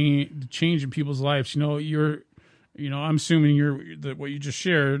the change in people's lives. I'm assuming that what you just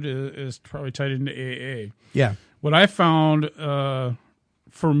shared is probably tied into AA. Yeah. What I found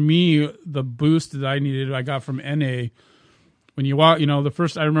for me, the boost that I needed, I got from NA. When you walk,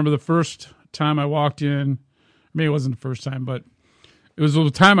 I remember the first time I walked in, maybe it wasn't the first time, but it was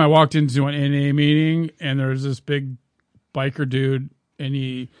the time I walked into an NA meeting, and there was this big biker dude, and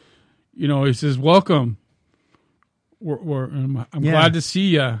he says, "Welcome. I'm glad to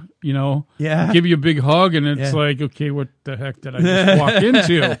see you." Yeah. Give you a big hug, and it's like, okay, what the heck did I just walk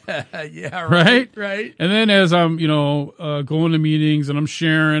into? Yeah. Right? Right. And then as I'm, going to meetings and I'm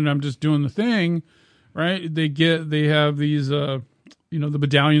sharing, I'm just doing the thing, right? They have these, the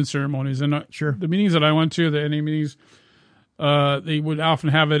medallion ceremonies, and Sure. the meetings that I went to, the NA meetings, they would often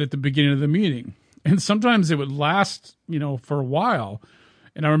have it at the beginning of the meeting, and sometimes it would last, for a while.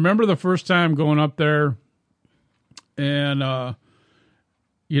 And I remember the first time going up there, and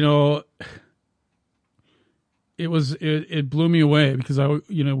it blew me away, because I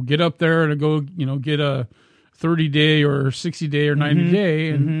get up there and I go get a 30-day or 60-day or 90-day,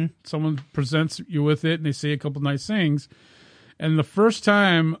 and someone presents you with it, and they say a couple nice things. And the first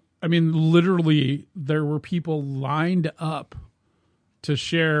time, I mean, literally, there were people lined up to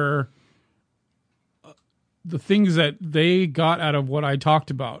share the things that they got out of what I talked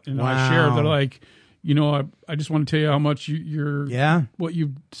about. And I shared, they're like, I just want to tell you how much what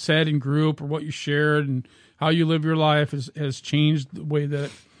you said in group, or what you shared, and how you live your life has changed the way that,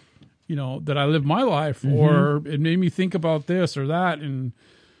 that I live my life, or it made me think about this or that. And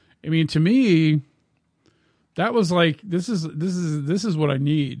I mean, to me, that was like, this is what I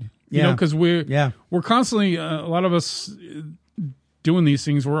need, because we're constantly, a lot of us doing these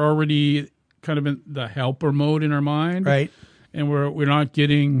things, we're already kind of in the helper mode in our mind. Right. And we're not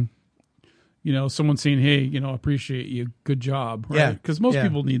getting, someone saying, "Hey, appreciate you. Good job." Right? Yeah. Because most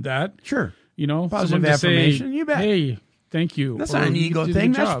people need that. Sure. Positive Positive affirmation. Say, You bet. "Hey, thank you." That's or, not an "You ego did a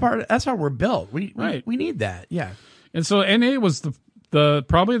thing. good job." That's how we're built. We need that. Yeah. And so NA was the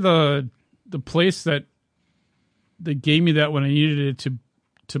probably the place that gave me that when I needed it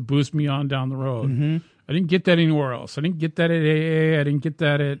to boost me on down the road. Mm-hmm. I didn't get that anywhere else. I didn't get that at AA. I didn't get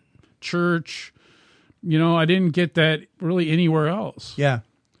that at church. I didn't get that really anywhere else. Yeah.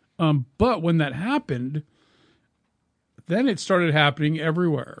 But when that happened, then it started happening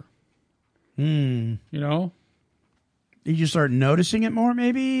everywhere. Hmm. Did you start noticing it more,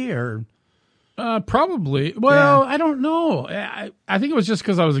 maybe, or? Probably. Well, I don't know. I think it was just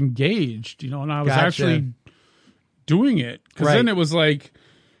because I was engaged, and I was actually doing it. Because then it was like,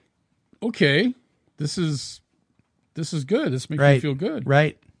 okay, this is good. This makes me feel good.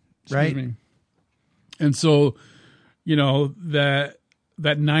 Right. Excuse me. And so,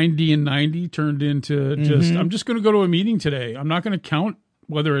 that 90 and 90 turned into just, I'm just going to go to a meeting today. I'm not going to count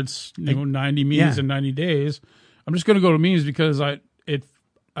whether it's 90 meetings in 90 days. I'm just going to go to meetings because I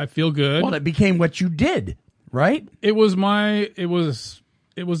feel good. Well, it became what you did, right? It was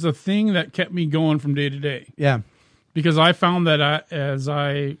the thing that kept me going from day to day. Yeah. Because I found that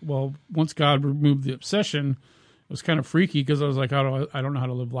once God removed the obsession, it was kind of freaky, because I was like, I don't know how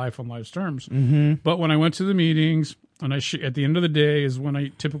to live life on life's terms. Mm-hmm. But when I went to the meetings, and at the end of the day is when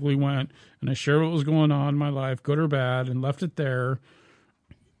I typically went, and I shared what was going on in my life, good or bad, and left it there.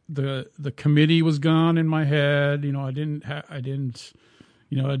 The committee was gone in my head. I didn't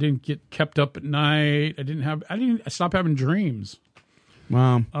get kept up at night. I stopped having dreams.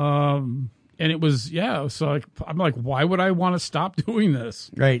 Wow. And it was, so I'm like, why would I want to stop doing this?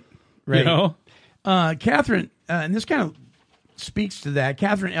 Right. Catherine, and this kind of speaks to that.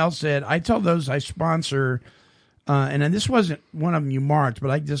 Catherine L. said, I tell those I sponsor, and this wasn't one of them you marked, but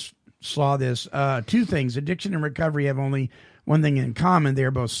I just saw this. Two things. Addiction and recovery have only one thing in common. They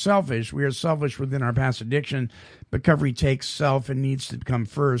are both selfish. We are selfish within our past addiction. Recovery takes self and needs to come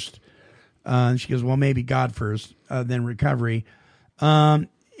first. And she goes, well, maybe God first, then recovery. And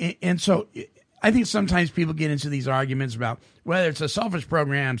so I think sometimes people get into these arguments about whether it's a selfish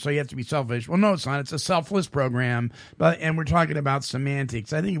program, so you have to be selfish. Well, no, it's not. It's a selfless program. And we're talking about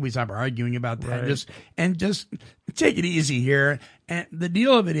semantics. I think if we stop arguing about that, just take it easy here. And the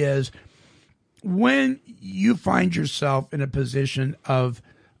deal of it is, when you find yourself in a position of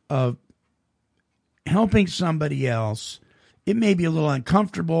helping somebody else, it may be a little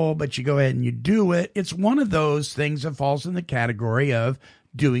uncomfortable, but you go ahead and you do it. It's one of those things that falls in the category of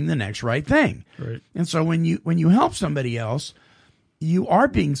doing the next right thing. Right. And so when you help somebody else, you are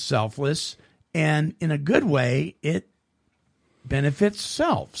being selfless, and in a good way, it benefits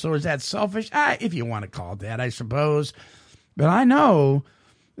self. So is that selfish? If you want to call it that, I suppose. But I know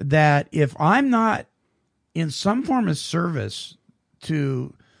that if I'm not in some form of service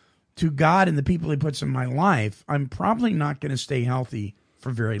to God and the people he puts in my life, I'm probably not going to stay healthy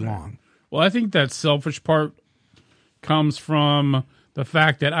for very long. Well, I think that selfish part comes from the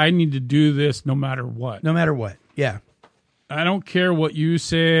fact that I need to do this no matter what. No matter what. Yeah. I don't care what you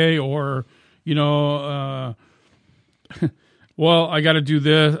say or, well, I got to do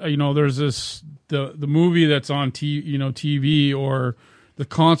this. There's this, the movie that's on TV or the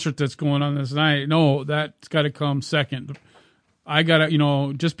concert that's going on this night. No, that's got to come second. I got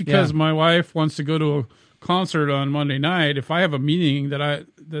to, just because my wife wants to go to a concert on Monday night, if I have a meeting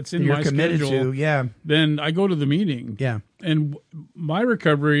that's in my schedule, then I go to the meeting. Yeah. And my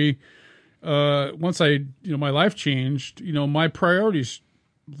recovery, once my life changed, my priorities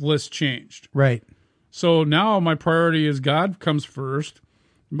list changed. Right. So now my priority is God comes first.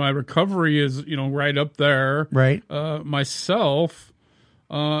 My recovery is, right up there. Right. Myself,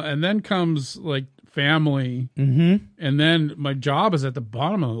 and then comes like family. Mm-hmm. And then my job is at the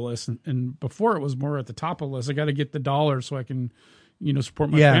bottom of the list. And before it was more at the top of the list. I got to get the dollar so I can, support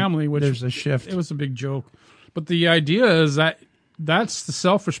my family, which there's a shift. It was a big joke. But the idea is that's the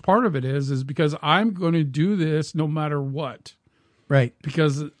selfish part of it is because I'm going to do this no matter what. Right.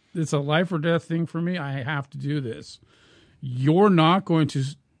 Because it's a life or death thing for me. I have to do this. You're not going to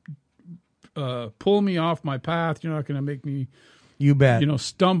pull me off my path. You're not going to make me, you bet,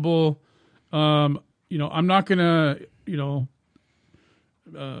 stumble. I'm not going to,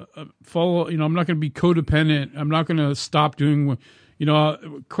 follow, I'm not going to be codependent. I'm not going to stop doing, a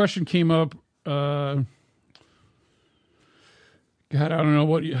question came up, God, I don't know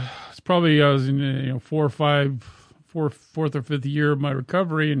what. It's probably I was in fourth or fifth year of my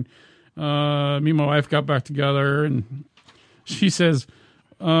recovery, and me and my wife got back together, and she says,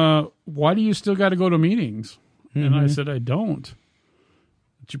 "Why do you still got to go to meetings?" Mm-hmm. And I said, "I don't."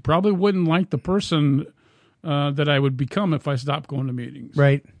 But you probably wouldn't like the person that I would become if I stopped going to meetings,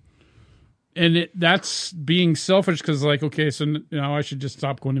 right? And that's being selfish because, okay, so now I should just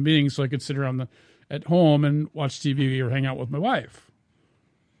stop going to meetings so I could sit around at home and watch TV or hang out with my wife,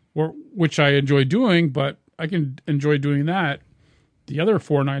 which I enjoy doing, but I can enjoy doing that the other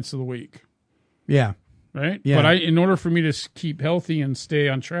 4 nights of the week. Yeah. Right? Yeah. But in order for me to keep healthy and stay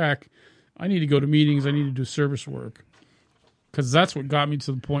on track, I need to go to meetings. I need to do service work because that's what got me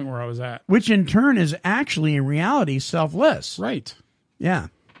to the point where I was at. Which in turn is actually in reality selfless. Right. Yeah.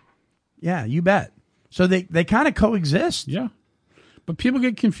 Yeah, you bet. So they kind of coexist. Yeah. But people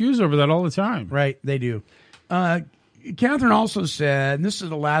get confused over that all the time. Right, they do. Catherine also said, and this is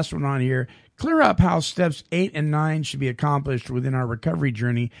the last one on here, clear up how steps 8 and 9 should be accomplished within our recovery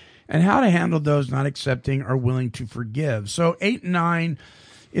journey and how to handle those not accepting or willing to forgive. So 8 and 9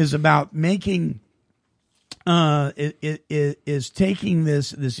 is about making, is taking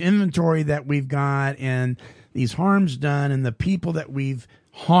this inventory that we've got and these harms done and the people that we've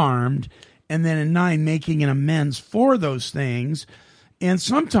harmed, and then in 9, making an amends for those things. And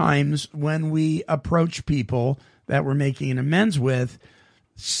sometimes when we approach people that we're making an amends with,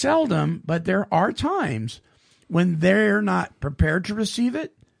 seldom, but there are times when they're not prepared to receive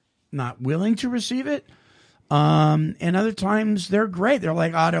it, not willing to receive it. And other times they're great. They're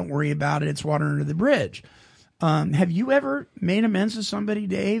like, don't worry about it. It's water under the bridge. Have you ever made amends to somebody,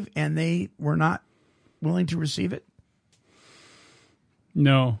 Dave, and they were not willing to receive it?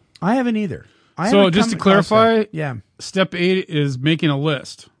 No. I haven't either. So just to clarify, yeah, step 8 is making a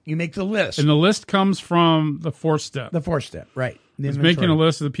list. You make the list. And the list comes from the 4th step. The 4th step, right. It's making a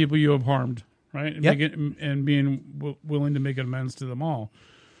list of the people you have harmed, right? And, yep. And being willing to make amends to them all.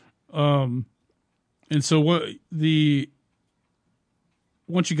 And so once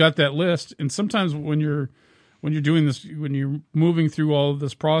you got that list, and sometimes when you're doing this, when you're moving through all of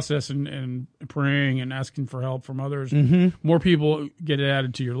this process and praying and asking for help from others, mm-hmm. more people get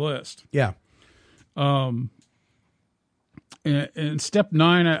added to your list. Yeah. And step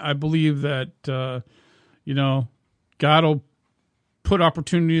 9, I believe that, God will put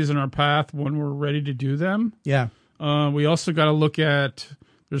opportunities in our path when we're ready to do them. Yeah. We also got to look at,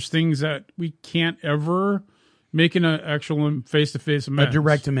 there's things that we can't ever make an actual face-to-face amends. A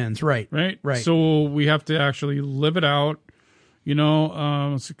direct amends, right. Right? Right. So we have to actually live it out, You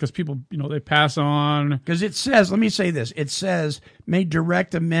know, because people, you know, they pass on Because it says, let me say this, it says, make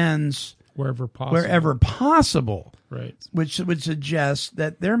direct amends wherever possible. wherever possible, Right. which would suggest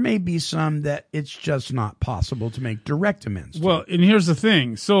that there may be some that it's just not possible to make direct amends to. Well, and here's the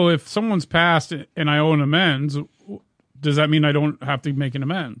thing. So if someone's passed and I owe an amends, does that mean I don't have to make an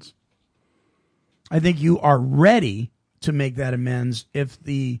amends? I think you are ready to make that amends if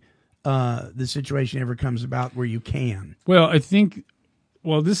the situation ever comes about where you can. Well, I think,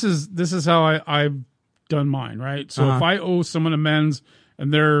 this is how I've done mine, right? So if I owe someone amends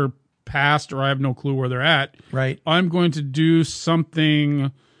and they're passed or I have no clue where they're at, Right. I'm going to do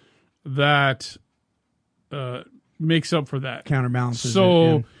something that makes up for that. Counterbalances.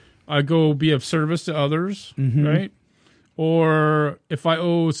 So it, I go be of service to others, right? Or if I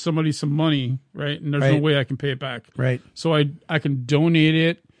owe somebody some money, right, and there's no Right. way I can pay it back, Right. so I can donate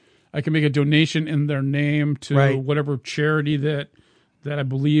it. I can make a donation in their name to Right. whatever charity that I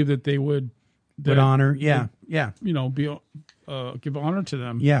believe that they would honor. Yeah. Yeah. you know, be give honor to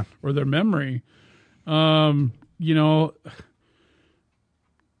them, Yeah. or their memory. You know,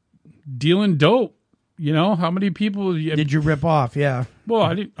 dealing dope. You know, how many people Did you rip off? Yeah. Well,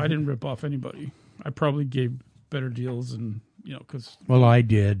 I didn't rip off anybody. I probably gave better deals, and you know, because Well, I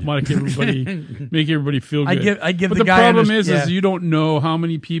did. make everybody feel good. I give but the the guy problem yeah. is you don't know how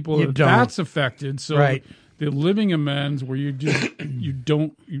many people You don't. that's affected. So Right. the living amends where you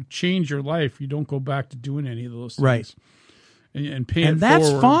you change your life. You don't go back to doing any of those things. Right. And pay And it that's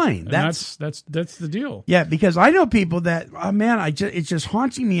forward. fine. And That's- that's the deal. Yeah, because I know people that, oh man, it's just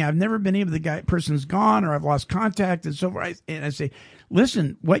haunting me. I've never been able, person's gone or I've lost contact and so forth. And I say,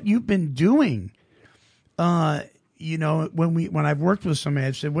 listen, what you've been doing, you know, when I've worked with somebody,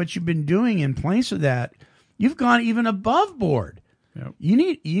 I've said, what you've been doing in place of that, you've gone even above board. Yep. You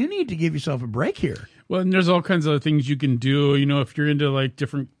need to give yourself a break here. Well, and there's all kinds of things you can do. You know, if you're into like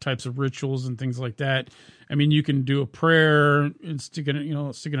different types of rituals and things like that, I mean, you can do a prayer and stick it in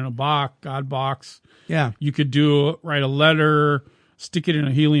a God box. Yeah. You could write a letter, stick it in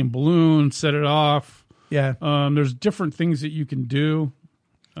a helium balloon, set it off. Yeah. There's different things that you can do.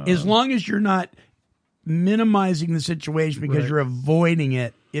 As long as you're not minimizing the situation because Right. you're avoiding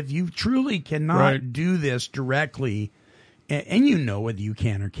it. If you truly cannot Right. do this directly, and you know whether you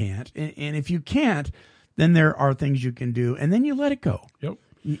can or can't, and if you can't, then there are things you can do, and then you let it go. Yep.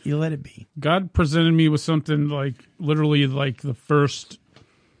 You let it be. God presented me with something like literally like the first,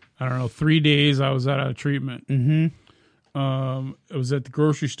 3 days I was out of treatment. Mm-hmm. It was at the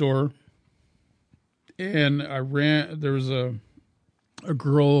grocery store, and there was a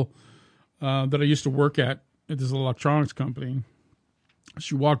girl that I used to work at this electronics company.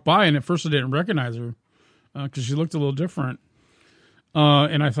 She walked by, and at first I didn't recognize her because she looked a little different.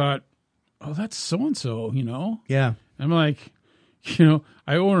 And I thought, oh, that's so-and-so, you know? Yeah. I'm like,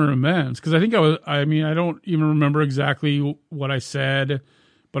 I owe her amends because I don't even remember exactly what I said,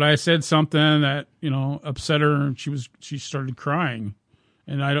 but I said something that, upset her, and she started crying,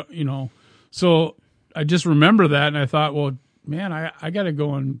 and I don't, so I just remember that. And I thought, well, man, I gotta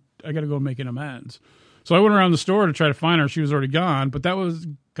go and make an amends. So I went around the store to try to find her. She was already gone, but that was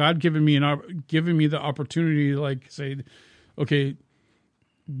God giving me the opportunity to like say, okay,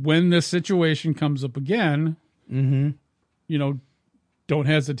 when this situation comes up again, don't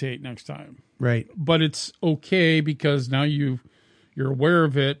hesitate next time. Right. But it's okay because now you're aware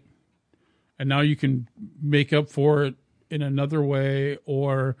of it, and now you can make up for it in another way,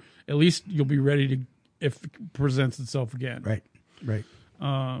 or at least you'll be ready to if it presents itself again. Right. Right.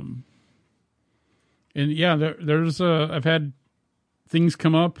 And yeah, there's I've had things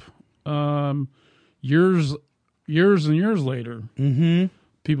come up years and years later. Mm-hmm.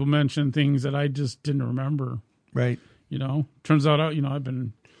 People mention things that I just didn't remember. Right. Turns out, I've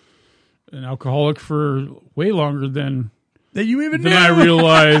been an alcoholic for way longer than you even than knew. I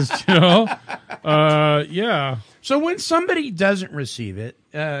realized, yeah. So when somebody doesn't receive it,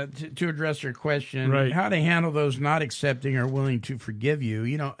 to address your question, Right. how to handle those not accepting or willing to forgive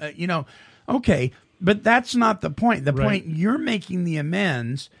you, okay, but that's not the point. The Right. point you're making the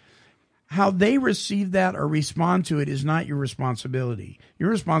amends. How they receive that or respond to it is not your responsibility. Your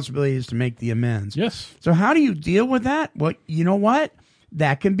responsibility is to make the amends. Yes. So how do you deal with that? Well, you know what?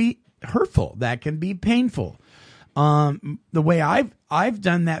 That can be hurtful. That can be painful. The way I've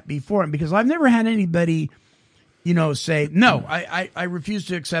done that before, because I've never had anybody, say no. I refuse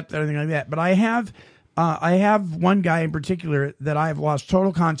to accept anything like that. But I have one guy in particular that I have lost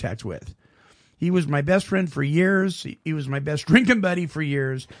total contact with. He was my best friend for years. He was my best drinking buddy for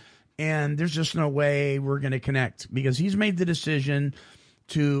years. And there's just no way we're going to connect because he's made the decision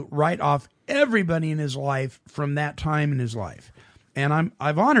to write off everybody in his life from that time in his life. And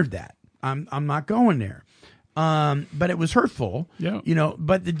I've honored that. I'm not going there. But it was hurtful. Yeah.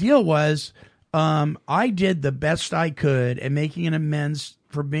 But the deal was, I did the best I could at making an amends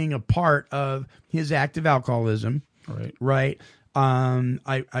for being a part of his active alcoholism. Right.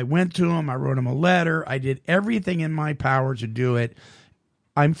 I went to him. I wrote him a letter. I did everything in my power to do it.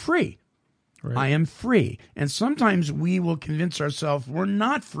 I'm free. Right. I am free. And sometimes we will convince ourselves we're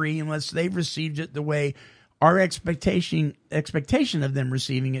not free unless they've received it the way our expectation of them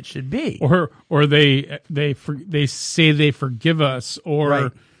receiving it should be. Or they say they forgive us, or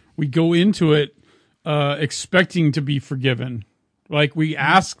Right. we go into it expecting to be forgiven. Like we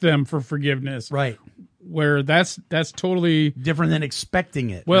ask them for forgiveness. Right. Where that's totally different than expecting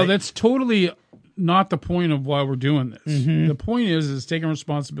it. Well, right? that's totally not the point of why we're doing this. Mm-hmm. The point is taking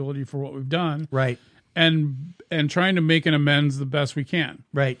responsibility for what we've done, right, and trying to make an amends the best we can.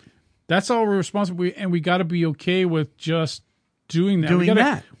 Right. That's all we're responsible. And we got to be okay with just doing that. Doing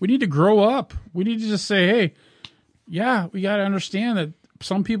that. We need to grow up. We need to just say, hey, yeah, we got to understand that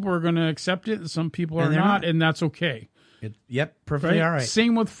some people are going to accept it and some people are they're not. and that's okay. Yep, perfectly all right.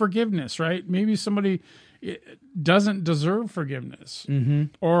 Same with forgiveness, right? Maybe somebody doesn't deserve forgiveness,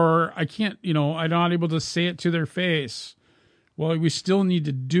 or I can't, I'm not able to say it to their face. Well, we still need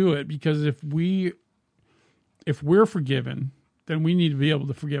to do it, because if we're forgiven, then we need to be able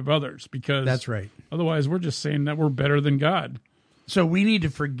to forgive others, because that's right. Otherwise, we're just saying that we're better than God. So we need to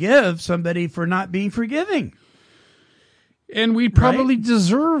forgive somebody for not being forgiving, and we probably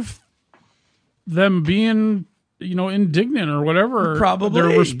deserve them being, indignant or whatever probably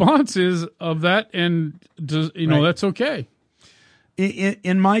their response is of that, and that's okay.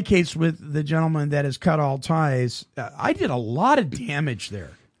 In my case with the gentleman that has cut all ties, I did a lot of damage there.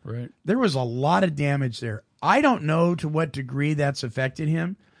 Right. There was a lot of damage there. I don't know to what degree that's affected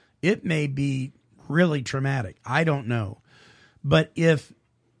him. It may be really traumatic. I don't know. But if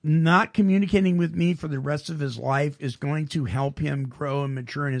not communicating with me for the rest of his life is going to help him grow and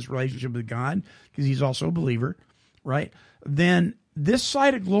mature in his relationship with God, because he's also a believer, right? Then this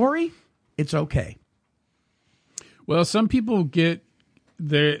side of glory, it's okay. Well, some people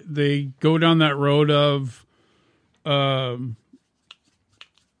they go down that road of, I'm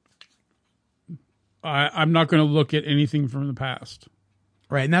not going to look at anything from the past.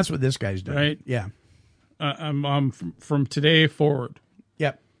 Right, and that's what this guy's doing. Right? Yeah. I'm from today forward.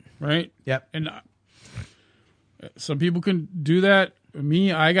 Yep. Right? Yep. And some people can do that.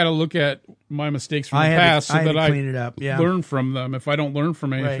 Me, I got to look at my mistakes from the past so that I clean it up. Yeah. learn from them. If I don't learn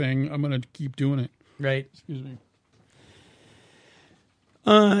from anything, I'm going to keep doing it. Right. Excuse me.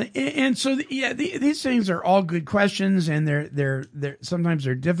 And so, these things are all good questions, and they're sometimes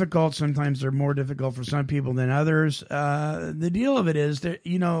they're difficult. Sometimes they're more difficult for some people than others. The deal of it is that,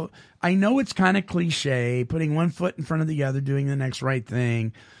 I know it's kind of cliche, putting one foot in front of the other, doing the next right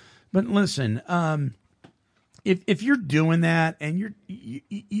thing. But listen, if you're doing that and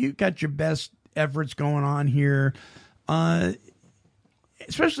you got your best efforts going on here,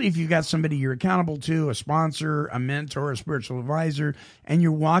 especially if you've got somebody you're accountable to, a sponsor, a mentor, a spiritual advisor, and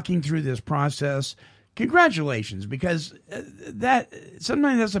you're walking through this process, congratulations, because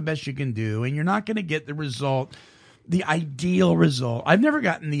sometimes that's the best you can do, and you're not going to get the ideal result. I've never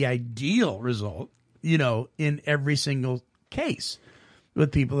gotten the ideal result, in every single case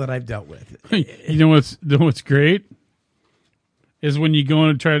with people that I've dealt with. You know what's great is when you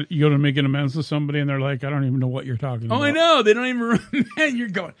go to make an amends with somebody and they're like, I don't even know what you're talking about. Oh, I know. They don't even remember. You're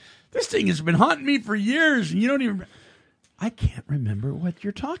going, this thing has been haunting me for years, and you don't even. I can't remember what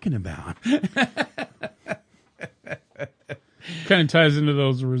you're talking about. Kind of ties into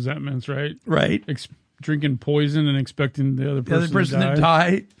those resentments, right? Right. Drinking poison and expecting the other person to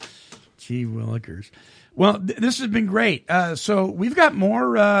die. Gee willikers. Well, this has been great. So we've got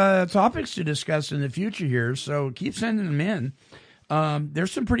more topics to discuss in the future here, so keep sending them in.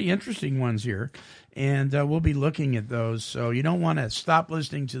 There's some pretty interesting ones here, and we'll be looking at those. So you don't want to stop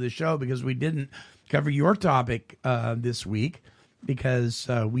listening to the show because we didn't cover your topic this week, because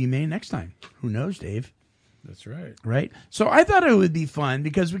we may next time. Who knows, Dave? That's right. Right? So I thought it would be fun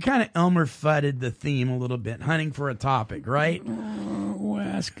because we kind of Elmer Fudded the theme a little bit, hunting for a topic, right?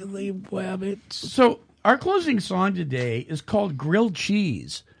 Wascally wabbits. So our closing song today is called Grilled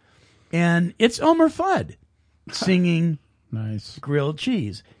Cheese, and it's Elmer Fudd singing Nice. Grilled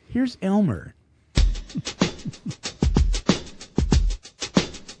Cheese. Here's Elmer.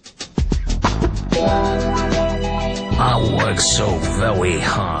 I work so very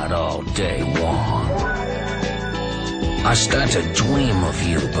hard all day long. I start to dream of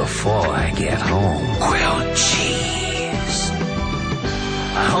you before I get home. Grilled cheese.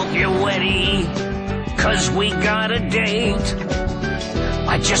 I hope you're ready, 'cause we got a date.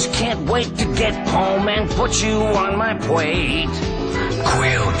 I just can't wait to get home and put you on my plate.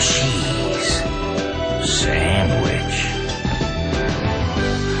 Grilled cheese sandwich.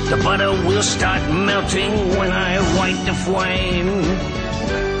 The butter will start melting when I light the flame,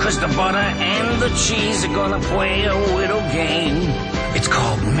 'cause the butter and the cheese are gonna play a little game. It's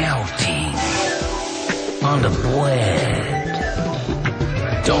called melting on the bread.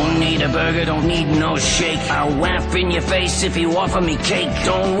 Don't need a burger, don't need no shake. I'll laugh in your face if you offer me cake.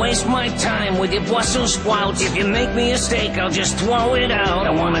 Don't waste my time with your Brussels sprouts. If you make me a steak, I'll just throw it out.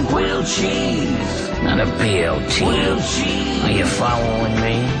 I want a grilled cheese, not a BLT. Grilled cheese. Are you following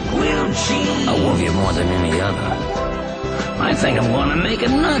me? Grilled cheese. I love you more than any other. I think I'm gonna make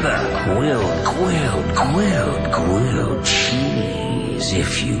another grilled cheese,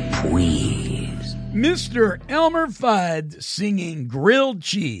 if you please. Mr. Elmer Fudd singing Grilled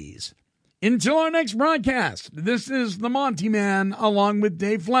Cheese. Until our next broadcast, this is the Monty Man along with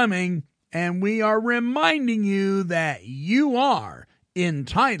Dave Fleming, and we are reminding you that you are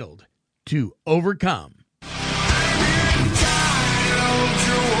entitled to overcome.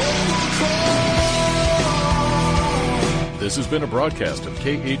 This has been a broadcast of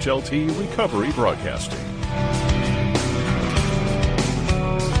KHLT Recovery Broadcasting.